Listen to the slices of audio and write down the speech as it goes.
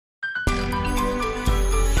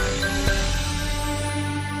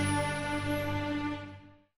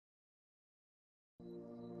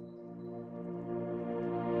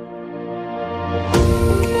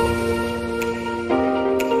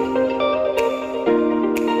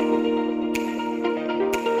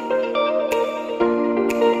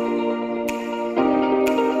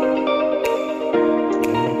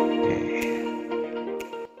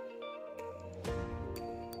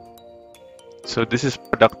So this is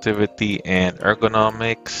productivity and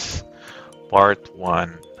ergonomics, part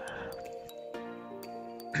 1.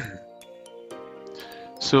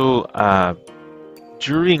 So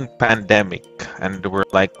during pandemic, and we're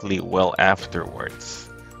likely well afterwards,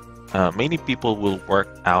 many people will work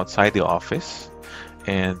outside the office,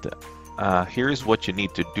 and here's what you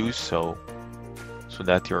need to do so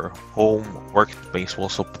that your home workspace will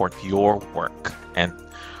support your work and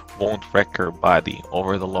won't wreck your body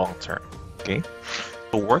over the long term. Okay,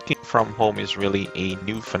 so working from home is really a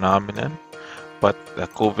new phenomenon, but the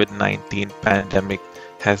COVID-19 pandemic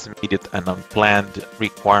has made it an unplanned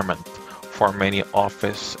requirement for many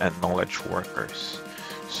office and knowledge workers.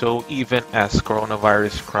 So even as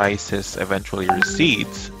coronavirus crisis eventually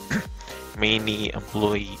recedes, many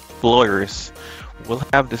employers will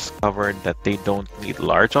have discovered that they don't need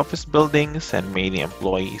large office buildings, and many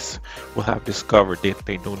employees will have discovered that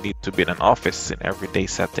they don't need to be in an office in everyday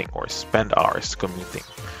setting or spend hours commuting.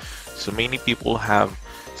 So many people have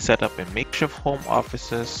set up a makeshift home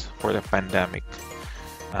offices for the pandemic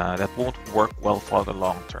that won't work well for the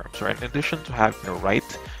long term. So in addition to having the right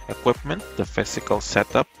equipment, the physical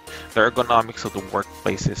setup, the ergonomics of the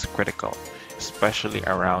workplace is critical, especially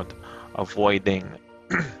around avoiding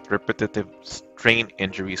repetitive strain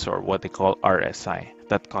injuries, or what they call RSI,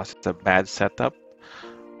 that causes a bad setup,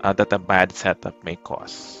 that a bad setup may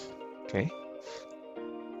cause. Okay.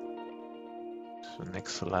 So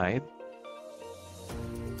next slide.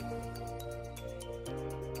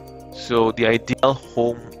 So the ideal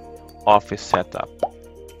home office setup.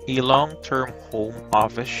 A long-term home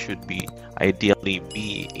office should ideally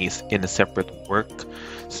be in a separate work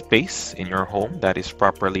space in your home that is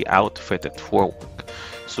properly outfitted for work.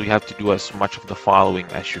 So you have to do as much of the following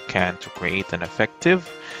as you can to create an effective,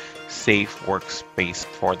 safe workspace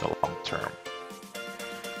for the long term.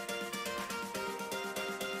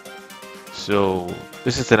 So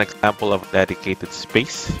this is an example of a dedicated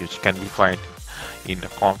space which can be found in the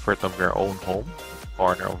comfort of your own home,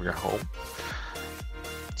 corner of your home.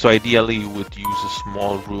 So ideally you would use a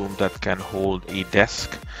small room that can hold a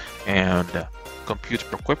desk and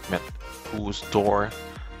computer equipment whose door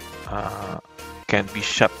can be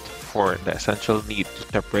shut for the essential need to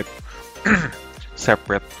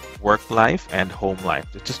separate work life and home life,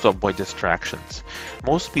 just to avoid distractions.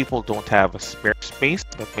 Most people don't have a spare space,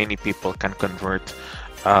 but many people can convert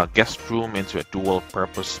a guest room into a dual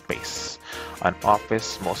purpose space, an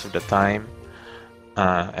office most of the time,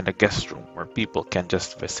 and a guest room where people can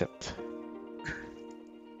just visit.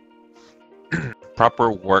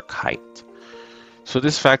 Proper work height. So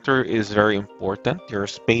this factor is very important. Your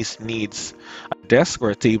space needs a desk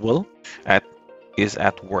or a table is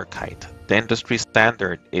at work height. The industry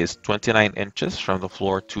standard is 29 inches from the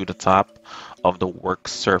floor to the top of the work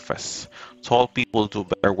surface. Tall people do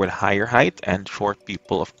better with higher height, and short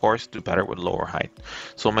people, of course, do better with lower height.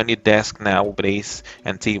 So many desks nowadays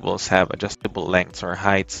and tables have adjustable lengths or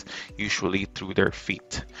heights, usually through their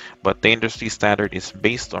feet. But the industry standard is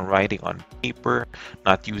based on writing on paper,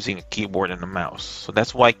 not using a keyboard and a mouse. So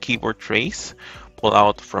that's why keyboard trays pull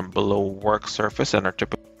out from below work surface and are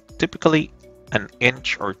typically an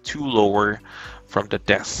inch or two lower from the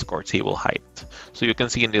desk or table height. So you can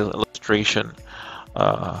see in the illustration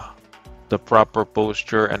the proper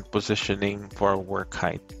posture and positioning for work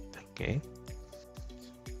height. Okay.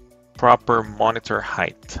 Proper monitor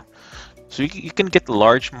height. So you can get a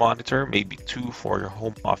large monitor, maybe 2 for your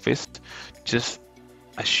home office, just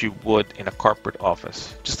as you would in a corporate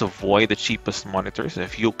office. Just avoid the cheapest monitors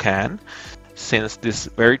if you can, since these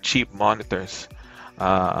very cheap monitors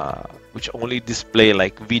which only display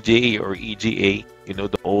like VGA or EGA,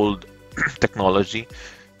 the old technology,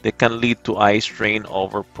 they can lead to eye strain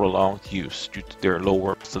over prolonged use due to their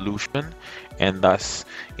lower resolution and thus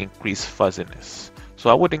increased fuzziness. So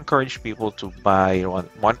I would encourage people to buy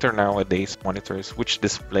monitor nowadays, monitors which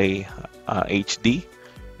display HD,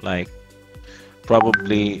 like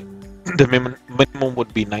probably the minimum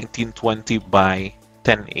would be 1920 by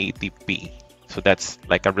 1080p. So that's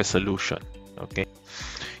like a resolution. Okay.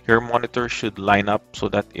 Your monitor should line up so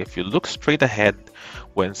that if you look straight ahead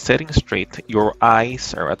when sitting straight, your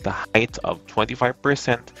eyes are at the height of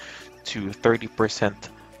 25% to 30%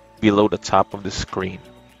 below the top of the screen.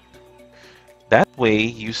 That way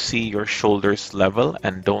you see your shoulders level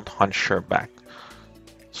and don't hunch your back.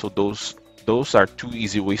 So those are 2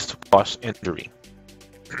 easy ways to cause injury.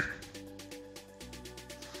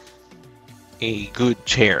 A good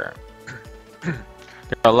chair.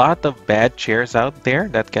 There are a lot of bad chairs out there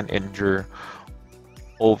that can injure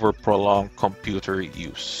over prolonged computer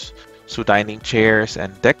use. So dining chairs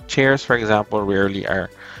and deck chairs, for example, rarely are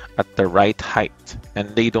at the right height,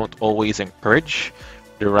 and they don't always encourage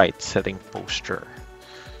the right setting posture.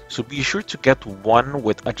 So be sure to get one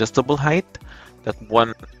with adjustable height, that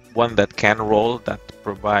one that can roll, that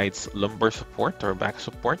provides lumbar support or back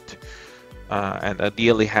support, and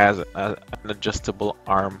ideally has an adjustable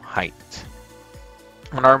arm height.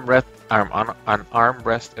 An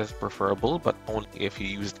armrest is preferable, but only if you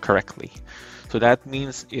use it correctly. So that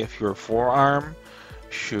means if your forearm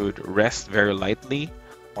should rest very lightly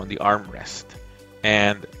on the armrest,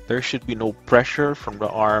 and there should be no pressure from the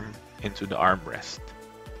arm into the armrest.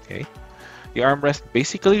 Okay, the armrest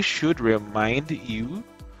basically should remind you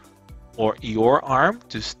or your arm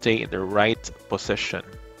to stay in the right position,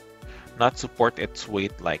 not support its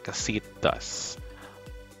weight like a seat does,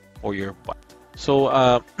 or your butt.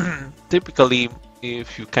 So typically,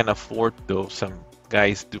 if you can afford, though, some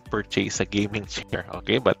guys do purchase a gaming chair.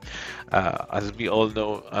 Okay, but as we all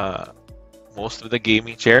know, most of the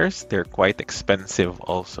gaming chairs, they're quite expensive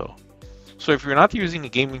also. So if you're not using a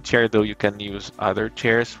gaming chair, though, you can use other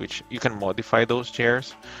chairs, which you can modify those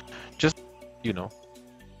chairs, just, you know,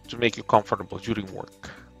 to make you comfortable during work.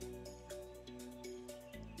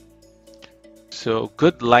 So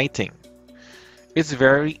good lighting. It's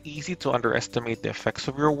very easy to underestimate the effects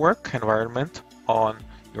of your work environment on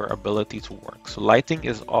your ability to work. So lighting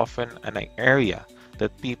is often an area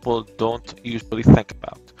that people don't usually think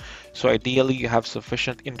about. So ideally, you have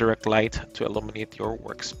sufficient indirect light to illuminate your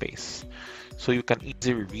workspace, so you can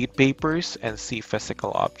easily read papers and see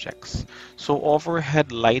physical objects. So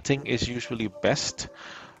overhead lighting is usually best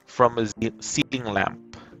from a ceiling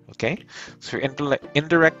lamp. Okay, so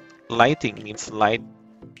indirect lighting means light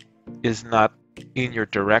is not in your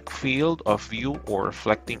direct field of view or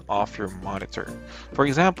reflecting off your monitor. For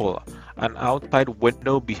example, an outside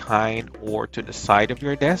window behind or to the side of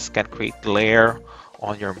your desk can create glare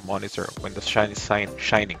on your monitor when the sun is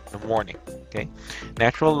shining in the morning. Okay,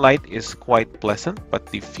 natural light is quite pleasant,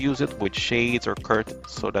 but diffuse it with shades or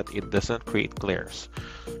curtains so that it doesn't create glares.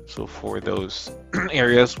 So for those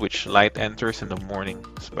areas which light enters in the morning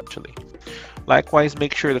especially. Likewise,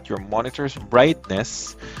 make sure that your monitor's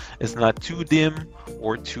brightness is not too dim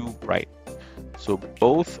or too bright. So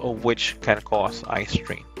both of which can cause eye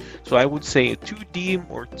strain. So I would say too dim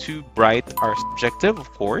or too bright are subjective,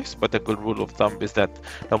 of course, but a good rule of thumb is that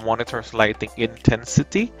the monitor's lighting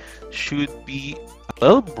intensity should be a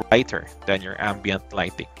little brighter than your ambient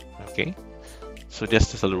lighting. Okay, so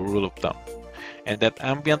just as a rule of thumb. And that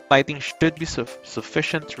ambient lighting should be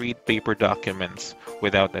sufficient to read paper documents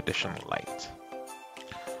without additional light.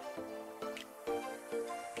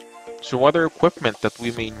 So other equipment that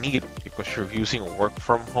we may need because you're using a work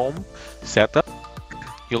from home setup,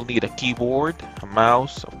 you'll need a keyboard, a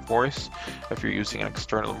mouse, of course. If you're using an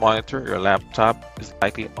external monitor, your laptop is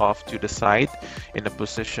likely off to the side in a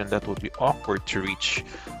position that would be awkward to reach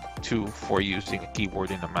to for using a keyboard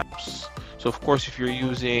and a mouse. So of course, if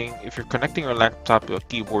you're connecting your laptop to a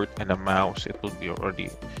keyboard and a mouse, it will be already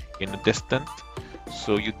in a distance.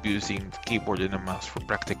 So you'd be using the keyboard and a mouse for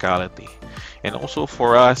practicality. And also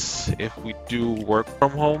for us, if we do work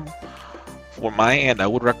from home, for my end, I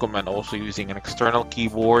would recommend also using an external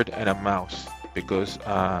keyboard and a mouse, because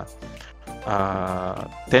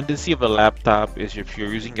tendency of a laptop is if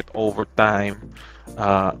you're using it over time,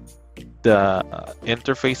 the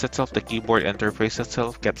interface itself, the keyboard interface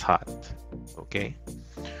itself gets hot. Okay,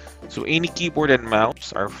 so any keyboard and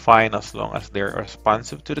mouse are fine as long as they're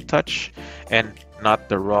responsive to the touch and not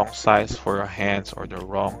the wrong size for your hands or the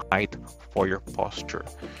wrong height for your posture.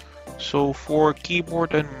 So for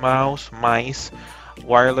keyboard and mouse, mice,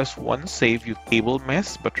 wireless ones save you cable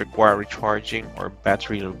mess but require recharging or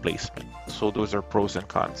battery replacement. So those are pros and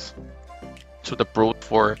cons. So the pro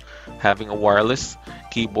for having a wireless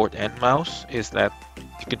keyboard and mouse is that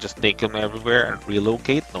you can just take them everywhere and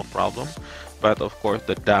relocate, no problem. But of course,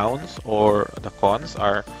 the downs or the cons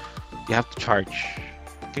are you have to charge,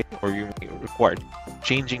 okay, or you may require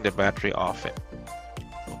changing the battery often.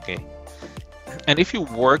 Okay, and if you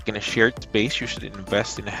work in a shared space, you should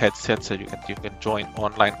invest in a headset so that you can join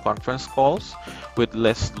online conference calls with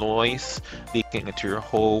less noise leaking into your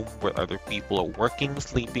home where other people are working,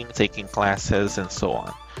 sleeping, taking classes, and so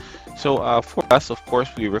on. So for us, of course,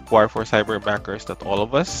 we require for cyberbackers that all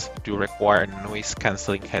of us do require a noise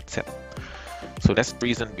cancelling headset. So that's the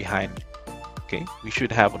reason behind it. Okay, we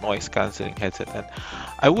should have a noise cancelling headset, and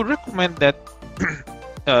I would recommend that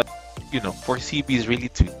for CBs really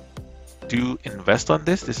to do invest on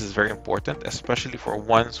this. This is very important, especially for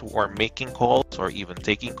ones who are making calls or even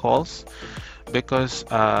taking calls, because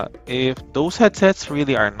if those headsets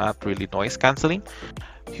really are not really noise cancelling,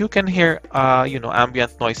 you can hear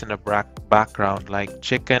ambient noise in the background, like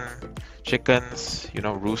chickens,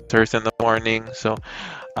 roosters in the morning. So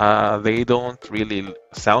they don't really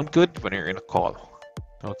sound good when you're in a call.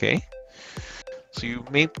 Okay. So you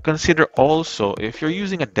may consider also, if you're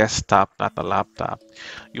using a desktop, not a laptop,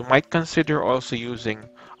 you might consider also using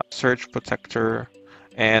a surge protector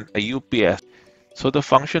and a UPS. So the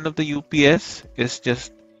function of the UPS is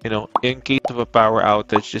just, in case of a power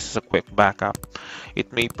outage, this is a quick backup.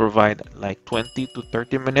 It may provide like 20 to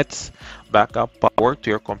 30 minutes backup power to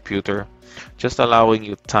your computer, just allowing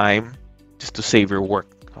you time just to save your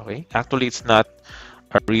work. Okay, actually, it's not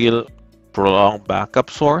a real prolonged backup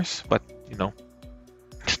source, but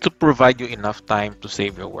just to provide you enough time to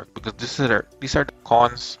save your work, because these are the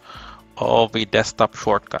cons of a desktop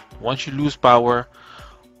shortcut. Once you lose power,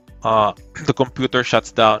 the computer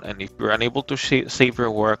shuts down, and if you're unable to save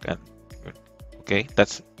your work, and okay,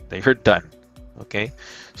 you're done. Okay,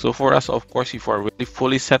 so for us, of course, if we're really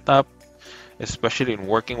fully set up, especially in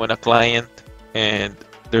working with a client and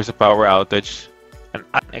there's a power outage and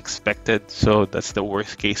unexpected, so that's the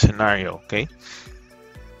worst case scenario. Okay.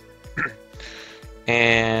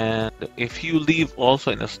 And if you live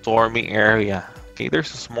also in a stormy area, okay,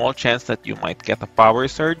 there's a small chance that you might get a power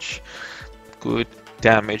surge that could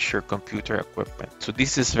damage your computer equipment. So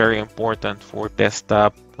this is very important for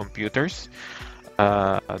desktop computers.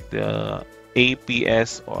 The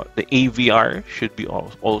APS or the AVR should be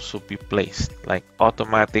also be placed, like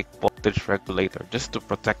automatic voltage regulator, just to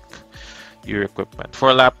protect your equipment. For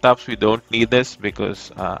laptops, we don't need this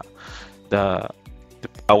because the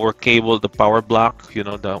power cable, the power block,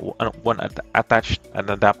 the one attached an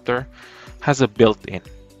adapter, has a built-in,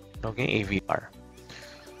 okay, AVR.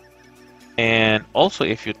 And also,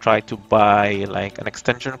 if you try to buy like an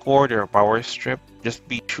extension cord or a power strip, just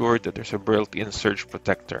be sure that there's a built-in surge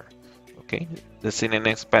protector. Okay, that's an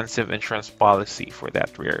inexpensive insurance policy for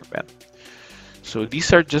that rare event. So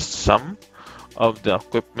these are just some of the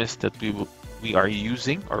equipments that we are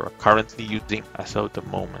using or are currently using as of the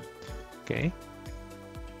moment. Okay.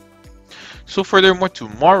 So furthermore,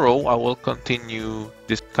 tomorrow I will continue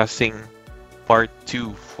discussing part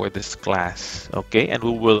 2 for this class. Okay, and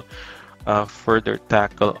we will further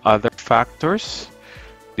tackle other factors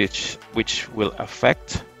which will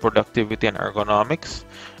affect productivity and ergonomics,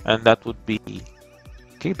 and that would be,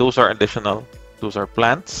 okay, those are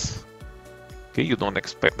plants. Okay, you don't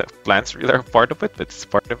expect that plants really are part of it, but it's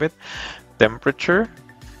part of it. Temperature,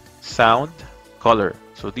 sound, color.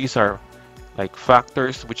 So these are like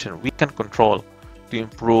factors which we can control to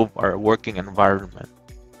improve our working environment.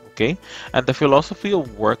 Okay, and the philosophy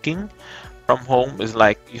of working from home is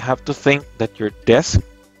like you have to think that your desk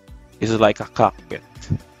is like a cockpit.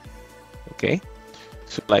 Okay,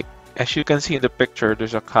 so like as you can see in the picture,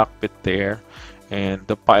 there's a cockpit there, and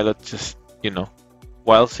the pilot just,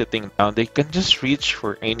 while sitting down, they can just reach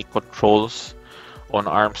for any controls on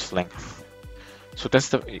arm's length. So that's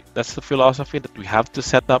the philosophy that we have to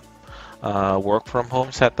set up. Work from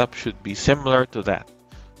home setup should be similar to that.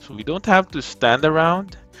 So we don't have to stand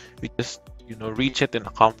around. We just, reach it in a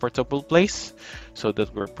comfortable place so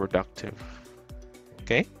that we're productive.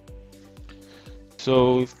 Okay.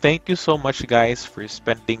 So thank you so much, guys, for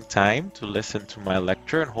spending time to listen to my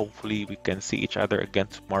lecture, and hopefully we can see each other again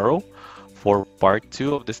tomorrow for part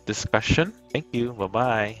 2 of this discussion. Thank you.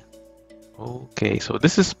 Bye-bye. Okay, so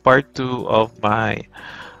this is part 2 of my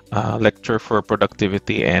lecture for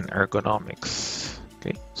productivity and ergonomics.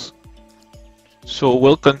 Okay, so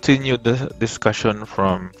we'll continue the discussion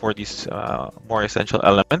for these more essential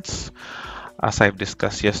elements. As I've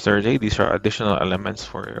discussed yesterday, these are additional elements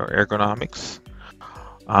for your ergonomics.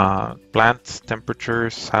 Plants, temperature,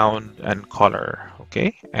 sound, and color.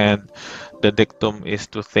 Okay, and the dictum is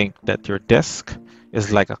to think that your desk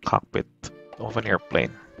is like a cockpit of an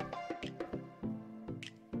airplane.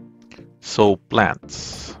 So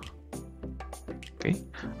plants. Okay,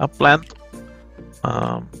 a plant.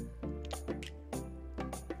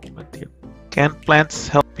 Can plants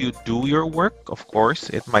help you do your work? Of course,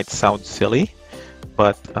 it might sound silly,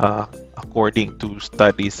 but according to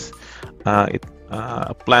studies,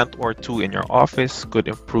 a plant or two in your office could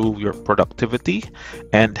improve your productivity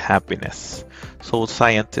and happiness. So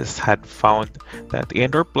scientists had found that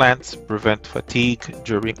indoor plants prevent fatigue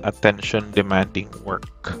during attention-demanding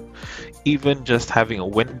work. Even just having a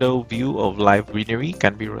window view of live greenery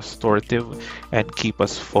can be restorative and keep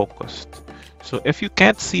us focused. So if you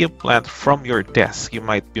can't see a plant from your desk, you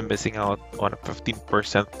might be missing out on a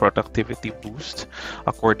 15% productivity boost,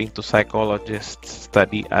 according to psychologists'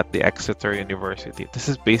 study at the Exeter University. This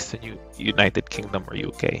is based in United Kingdom or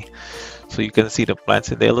UK. So you can see the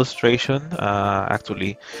plants in the illustration.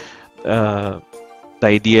 The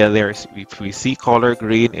idea there is if we see color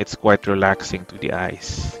green, it's quite relaxing to the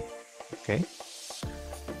eyes. Okay.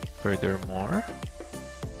 Furthermore,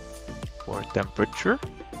 for temperature,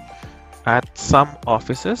 at some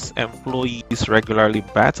offices, employees regularly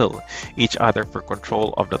battle each other for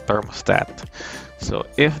control of the thermostat. So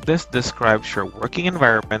if this describes your working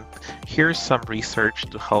environment, here's some research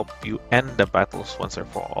to help you end the battles once and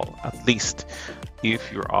for all, at least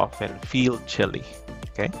if you often feel chilly.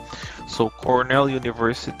 Okay, so Cornell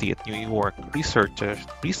University at New York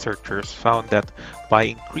researchers found that by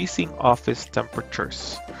increasing office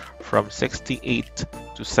temperatures from 68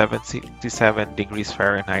 to 77 degrees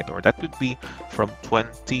Fahrenheit, or that would be from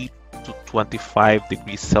 20 to 25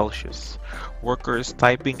 degrees Celsius, workers'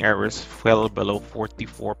 typing errors fell below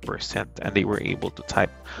 44% and they were able to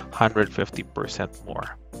type 150%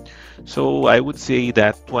 more. So I would say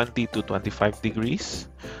that 20 to 25 degrees,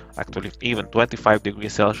 actually even 25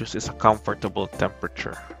 degrees Celsius is a comfortable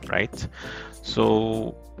temperature, right?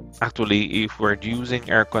 So actually, if we're using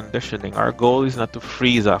air conditioning, our goal is not to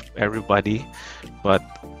freeze up everybody, but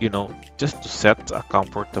just to set a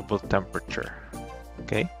comfortable temperature.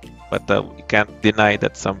 Okay, but we can't deny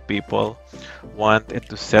that some people want it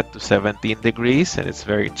to set to 17 degrees and it's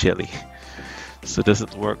very chilly. So it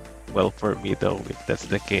doesn't work well for me though, if that's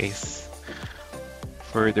the case.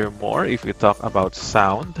 Furthermore, if we talk about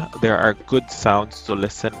sound, there are good sounds to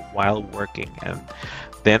listen while working, and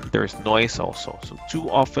then there's noise also. So too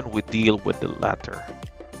often we deal with the latter.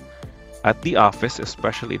 At the office,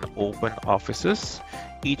 especially in open offices,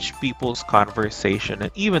 each people's conversation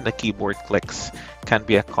and even the keyboard clicks can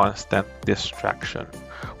be a constant distraction.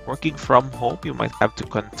 Working from home, you might have to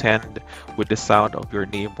contend with the sound of your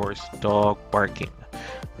neighbor's dog barking,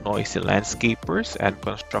 noisy landscapers and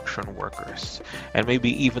construction workers, and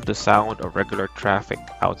maybe even the sound of regular traffic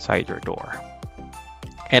outside your door.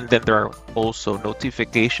 And then there are also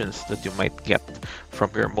notifications that you might get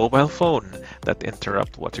from your mobile phone that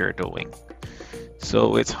interrupt what you're doing.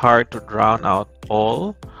 So it's hard to drown out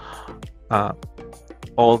all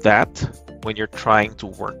that when you're trying to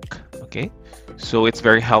work. Okay, so it's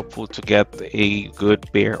very helpful to get a good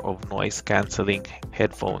pair of noise cancelling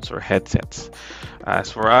headphones or headsets. As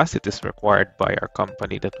for us, it is required by our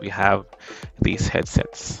company that we have these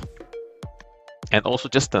headsets. And also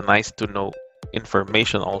just a nice to know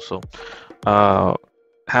information also,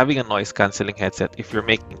 having a noise cancelling headset, if you're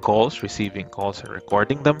making calls, receiving calls and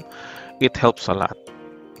recording them, it helps a lot.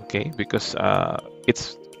 Okay, because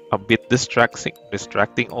it's a bit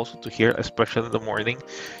distracting also to hear, especially in the morning,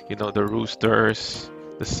 the roosters,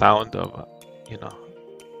 the sound of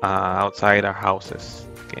outside our houses.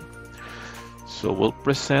 Okay, so we'll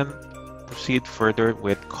proceed further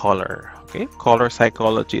with color. Okay, color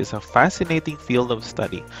psychology is a fascinating field of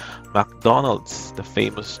study. McDonald's, the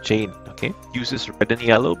famous chain, uses red and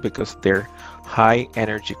yellow because they're high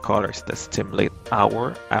energy colors that stimulate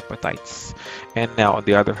our appetites. And now, on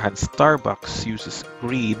the other hand, Starbucks uses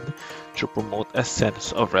green to promote a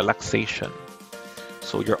sense of relaxation.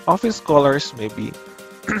 So your office colors may be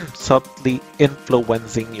subtly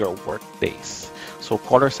influencing your work days. So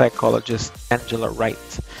color psychologist Angela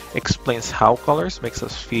Wright explains how colors makes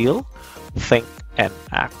us feel, think, and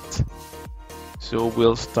act. So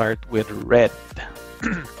we'll start with red.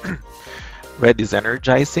 Red is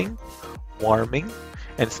energizing, warming,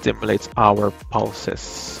 and stimulates our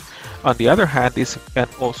pulses. On the other hand, this can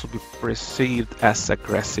also be perceived as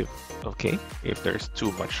aggressive, if there's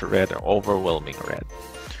too much red or overwhelming red.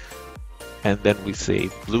 And then we say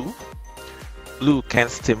blue. Blue can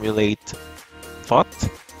stimulate thought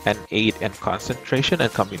and aid in concentration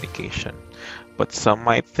and communication, but some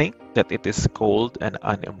might think that it is cold and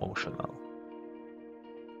unemotional.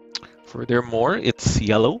 Furthermore, it's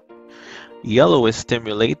yellow. Yellow is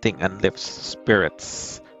stimulating and lifts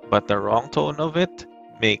spirits, but the wrong tone of it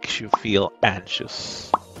makes you feel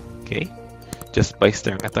anxious, just by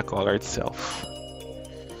staring at the color itself.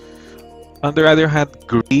 On the other hand,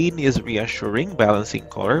 green is reassuring, balancing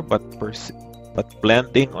color, but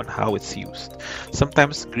blending on how it's used.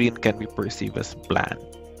 Sometimes green can be perceived as bland,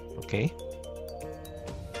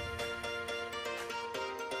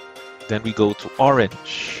 Then we go to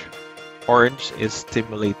orange. Orange is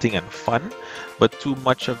stimulating and fun, but too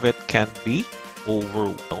much of it can be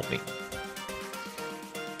overwhelming.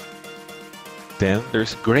 Then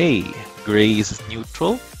there's gray. Gray is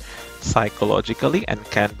neutral, psychologically and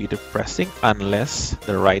can be depressing unless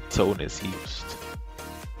the right tone is used.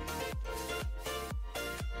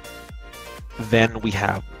 Then we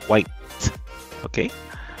have white. Okay,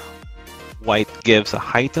 white gives a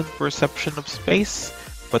heightened perception of space,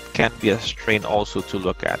 but can be a strain also to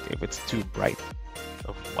look at if it's too bright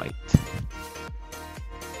of white.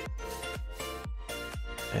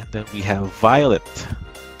 And then we have violet.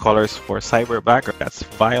 Colors for cyberbacker, that's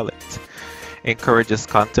violet. Encourages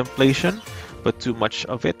contemplation, but too much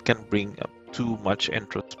of it can bring up too much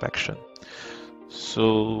introspection.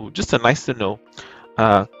 So just a nice to know.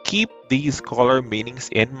 Keep these color meanings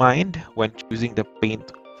in mind when choosing the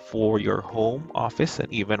paint for your home, office,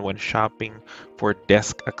 and even when shopping for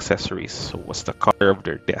desk accessories. So what's the color of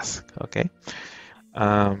their desk? Okay.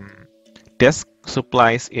 Desk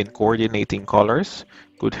supplies in coordinating colors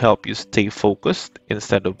could help you stay focused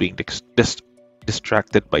instead of being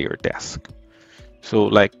distracted by your desk. So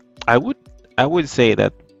like I would say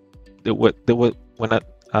that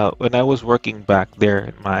when I was working back there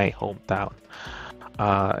in my hometown,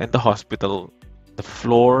 in the hospital, the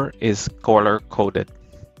floor is color coded.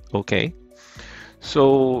 Okay,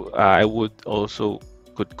 so I would also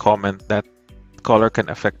could comment that color can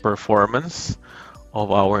affect performance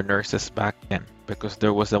of our nurses back then, because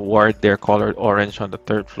there was a ward there colored orange on the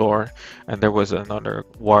 3rd floor, and there was another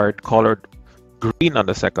ward colored green on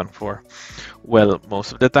the 2nd floor. Well,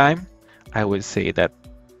 most of the time, I would say that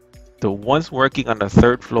the ones working on the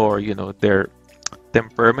 3rd floor, you know, their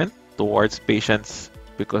temperament towards patients,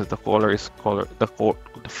 because the floor is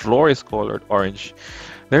colored orange,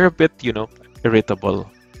 they're a bit, you know, irritable.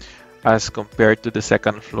 As compared to the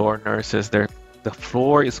 2nd floor nurses, the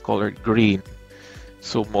floor is colored green.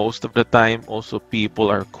 So most of the time, also people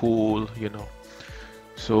are cool, you know.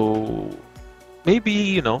 So maybe,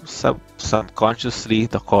 you know, subconsciously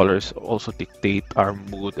the colors also dictate our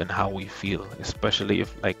mood and how we feel, especially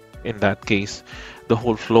if, like in that case, the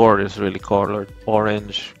whole floor is really colored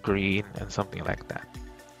orange, green, and something like that.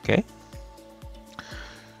 Okay.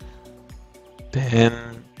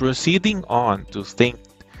 Then proceeding on to think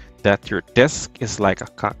that your desk is like a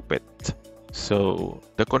cockpit. So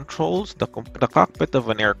the controls, the cockpit of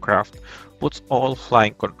an aircraft puts all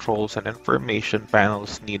flying controls and information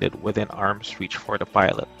panels needed within arm's reach for the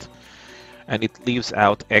pilot. And it leaves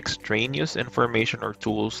out extraneous information or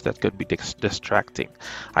tools that could be distracting.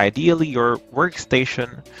 Ideally, your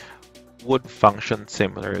workstation would function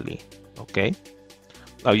similarly. Okay.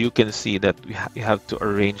 Now you can see that we have to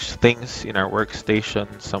arrange things in our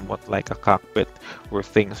workstation somewhat like a cockpit, where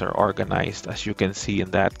things are organized. As you can see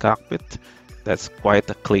in that cockpit, that's quite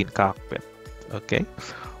a clean cockpit. Okay.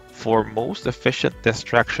 For most efficient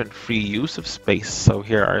distraction-free use of space, so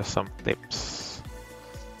here are some tips.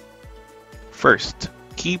 First,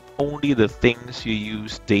 keep only the things you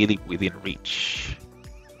use daily within reach.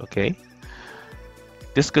 Okay.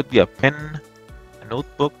 This could be a pen, a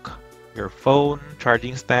notebook, your phone,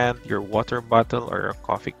 charging stand, your water bottle, or your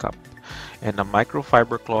coffee cup, and a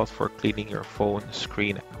microfiber cloth for cleaning your phone,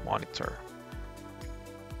 screen, and monitor.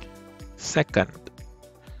 Second,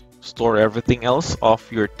 store everything else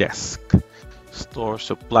off your desk. Store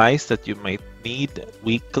supplies that you might need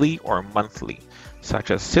weekly or monthly,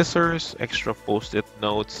 such as scissors, extra post-it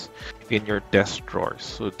notes in your desk drawers.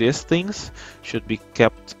 So these things should be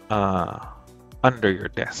kept under your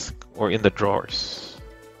desk or in the drawers.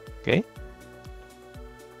 Okay.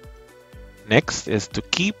 Next is to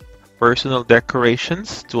keep personal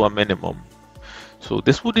decorations to a minimum. So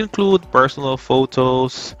this would include personal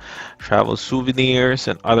photos, travel souvenirs,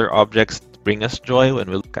 and other objects that bring us joy when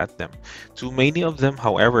we look at them. Too many of them,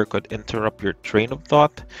 however, could interrupt your train of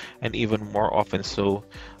thought, and even more often so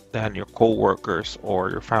than your co-workers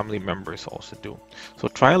or your family members also do. So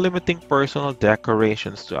try limiting personal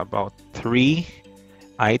decorations to about 3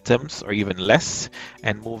 items or even less,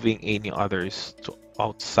 and moving any others to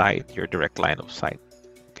outside your direct line of sight.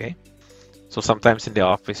 Okay, so sometimes in the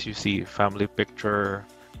office you see family picture,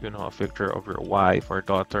 you know, a picture of your wife or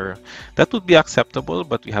daughter. That would be acceptable,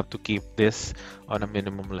 but we have to keep this on a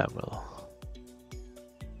minimum level.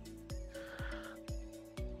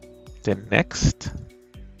 Then next,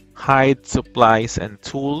 hide supplies and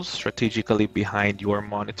tools strategically behind your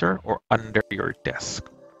monitor or under your desk.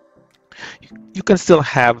 You can still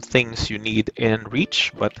have things you need in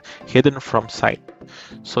reach, but hidden from sight.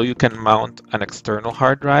 So you can mount an external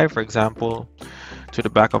hard drive, for example, to the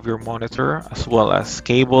back of your monitor, as well as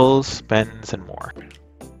cables, pens, and more.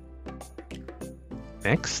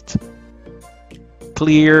 Next,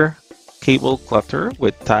 clear cable clutter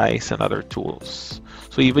with ties and other tools.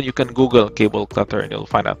 So even you can Google cable clutter and you'll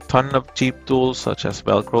find a ton of cheap tools such as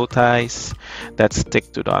Velcro ties that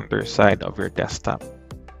stick to the underside of your desktop.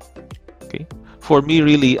 Okay. For me,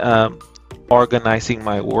 really, organizing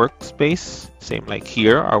my workspace, same like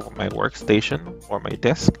here, or my workstation or my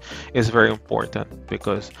desk, is very important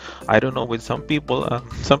because I don't know, with some people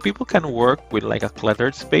can work with like a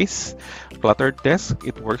cluttered space, cluttered desk.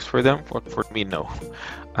 It works for them. For me, no.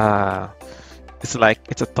 Uh, it's like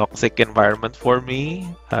it's a toxic environment for me.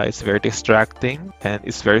 It's very distracting and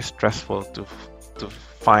it's very stressful to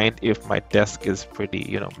find if my desk is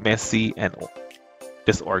pretty, messy and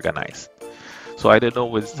disorganized. So I don't know,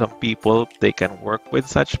 with some people they can work with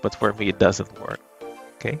such, but for me it doesn't work.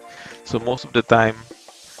 Okay, so most of the time,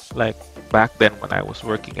 like back then when I was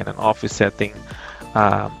working in an office setting,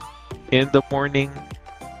 in the morning,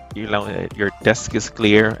 your desk is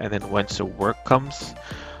clear, and then once the work comes,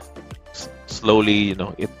 slowly,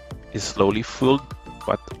 it is slowly filled.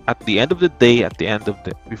 But at the end of the day,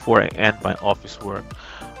 before I end my office work,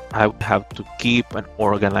 I would have to keep and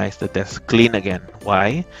organize the desk clean again.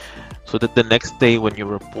 Why? So that the next day when you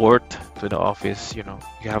report to the office, you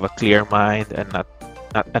have a clear mind and not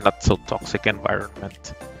so toxic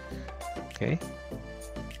environment. Okay.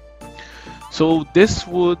 So this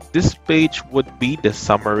page would be the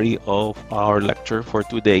summary of our lecture for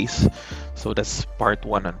 2 days. So that's part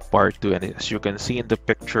 1 and part 2, and as you can see in the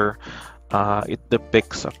picture, it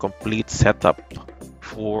depicts a complete setup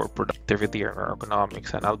for productivity or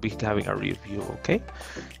ergonomics, and I'll be having a review. Okay,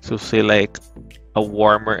 so say like a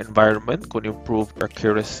warmer environment could improve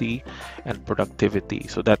accuracy and productivity.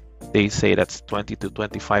 So that they say that's 20 to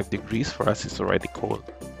 25 degrees. For us, it's already cold.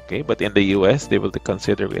 Okay, but in the US, they will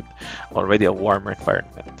consider it already a warmer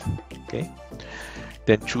environment. Okay,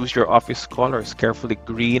 then choose your office colors carefully.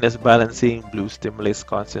 Green is balancing, blue stimulates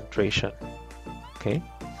concentration. Okay.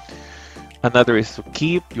 Another is to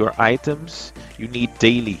keep your items you need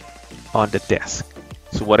daily on the desk.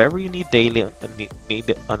 So whatever you need daily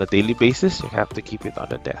on a daily basis, you have to keep it on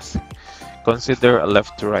the desk. Consider a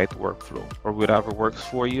left to right workflow or whatever works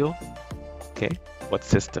for you. Okay, what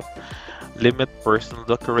system? Limit personal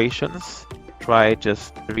decorations. Try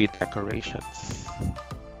just 3 decorations.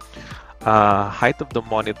 Height of the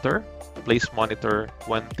monitor. Place monitor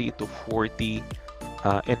 20 to 40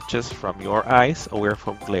 inches from your eyes, away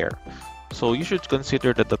from glare. So you should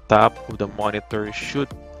consider that the top of the monitor should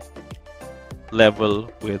level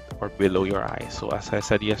with or below your eyes. So as I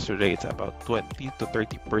said yesterday, it's about 20 to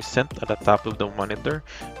 30% at the top of the monitor.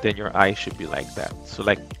 Then your eye should be like that. So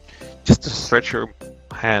like just to stretch your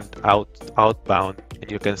hand outbound and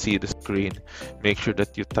you can see the screen. Make sure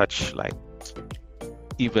that you touch like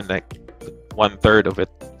even like 1/3 of it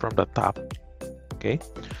from the top. Okay.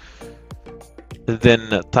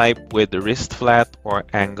 Then type with the wrist flat or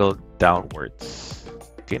angled downwards.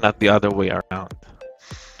 Okay, not the other way around.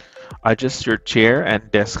 Adjust your chair and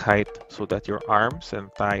desk height so that your arms and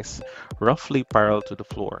thighs roughly parallel to the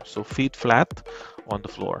floor. So feet flat on the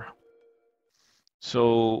floor.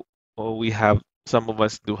 So some of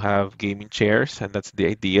us do have gaming chairs, and that's the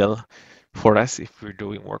ideal for us if we're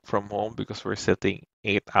doing work from home because we're sitting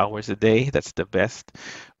 8 hours a day. That's the best.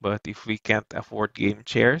 But if we can't afford game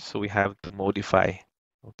chairs, so we have to modify.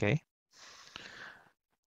 Okay.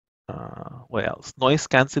 What else? Noise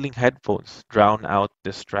canceling headphones drown out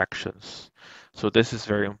distractions. So this is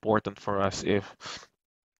very important for us if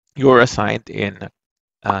you're assigned in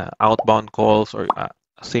outbound calls, or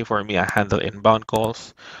say for me, I handle inbound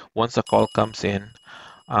calls. Once a call comes in,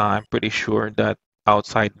 I'm pretty sure that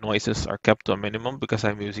outside noises are kept to a minimum because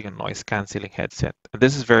I'm using a noise canceling headset. And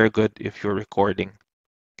this is very good if you're recording.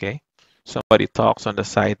 Okay, somebody talks on the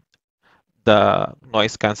side, the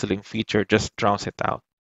noise canceling feature just drowns it out.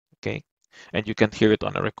 Okay, and you can hear it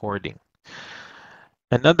on a recording.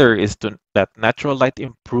 Another is that natural light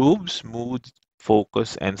improves mood,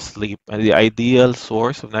 focus, and sleep. And the ideal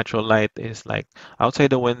source of natural light is like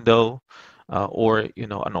outside the window or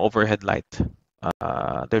an overhead light.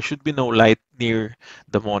 There should be no light near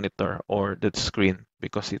the monitor or the screen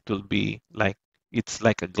because it will be like it's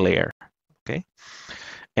like a glare. Okay.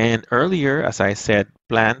 And earlier, as I said,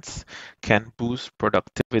 plants can boost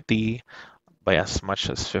productivity by as much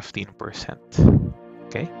as 15%.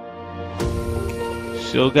 Okay.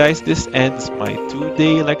 So guys, this ends my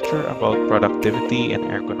 2-day lecture about productivity and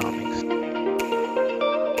ergonomics.